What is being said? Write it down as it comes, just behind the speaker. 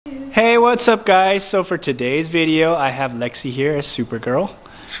what's up guys? So for today's video, I have Lexi here as Supergirl.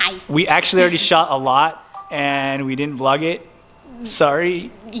 Hi. We actually already shot a lot and we didn't vlog it.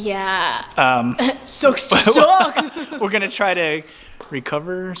 Sorry. Yeah. Sucks to suck. We're gonna try to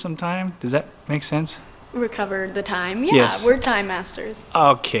recover some time. Does that make sense? Recover the time. Yeah, yes. We're time masters.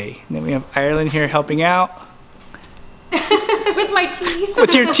 Okay. And then we have Ireland here helping out. With my tea.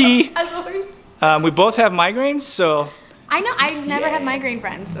 With your tea. As always. We both have migraines, so. I know. I've never had migraine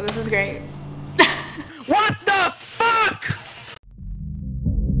friends, so this is great. What the fuck?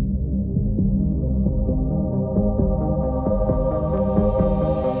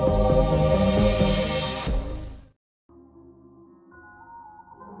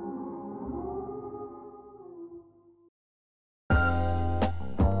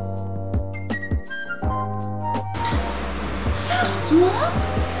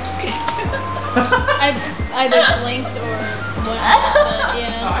 I've either blinked or whatnot, but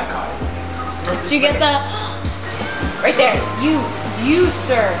yeah. I caught it. Did you get the? Right there. You,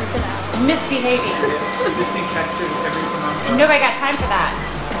 sir. Misbehaving. This thing captures everything on And nobody got time for that.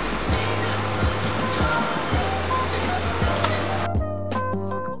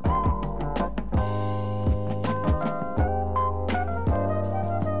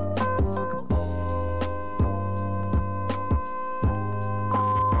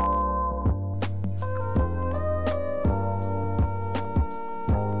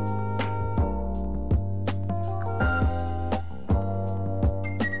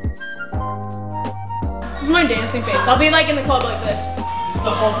 This is my dancing face. I'll be like in the club like this. This is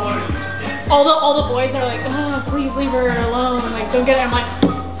the whole photo shoot, just dancing. All the boys are like, oh, please leave her alone. Like, don't get it. I'm like,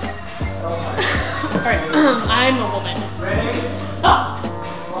 all right, I'm a woman. Ready?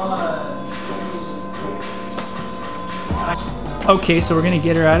 Okay, so we're gonna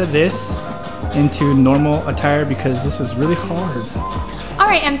get her out of this into normal attire because this was really hard. All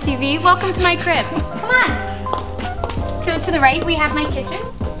right, MTV, welcome to my crib. Come on. So to the right, we have my kitchen.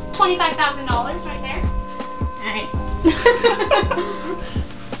 $25,000 right there. All right.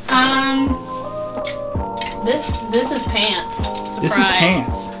 This is pants. Surprise. This is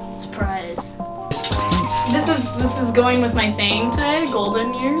pants. Surprise. This is pants. This is going with my saying today.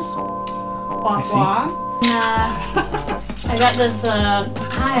 Golden years. Wah wah. I got this.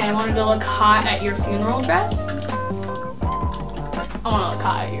 Hi, I wanted to look hot at your funeral dress. I want to look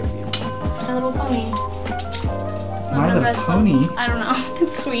hot at your funeral. My Little Pony. My Little Pony? I don't know.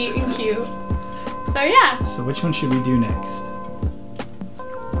 It's sweet and cute. So yeah. So which one should we do next?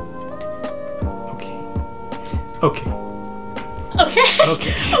 Okay. Okay.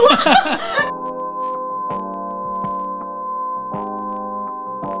 Okay.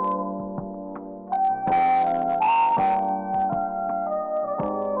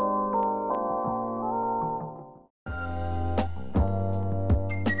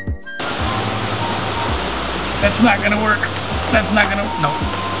 That's not gonna work. That's not gonna, no.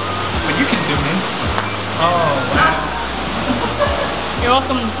 But you can zoom in. Oh, wow. You're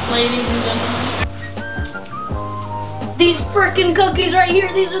welcome, ladies and gentlemen. These frickin' cookies right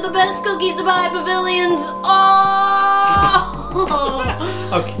here, these are the best cookies to buy at Pavilions. Oh!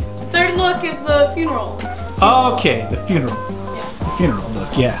 Okay. Third look is the funeral. Okay, the funeral. Yeah. The funeral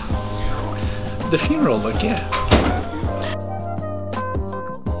look, yeah. The funeral look, yeah.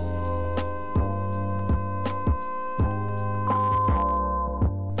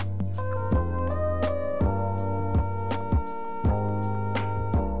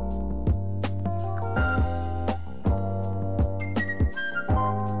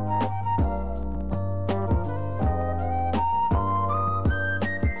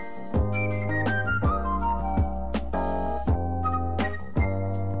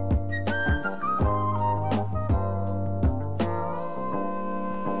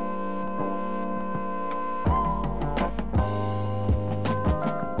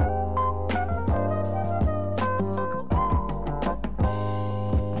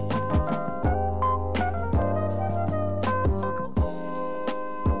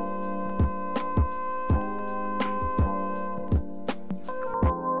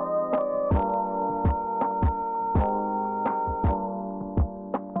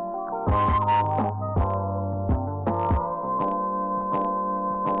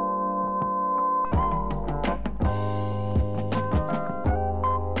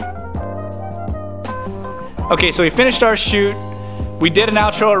 Okay, so we finished our shoot. We did an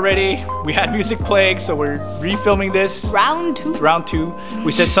outro already. We had music playing, so we're refilming this. Round two. Round two.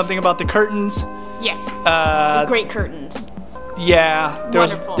 We said something about the curtains. Yes. Great curtains. Yeah,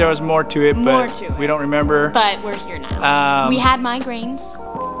 there was more to it, but we don't remember. But we're here now. We had migraines.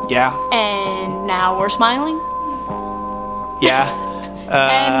 Yeah. And now we're smiling. Yeah.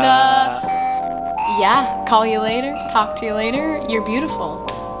 And yeah, call you later, talk to you later. You're beautiful.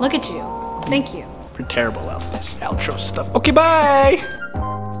 Look at you. Thank you. We're terrible at this outro stuff. Okay, bye!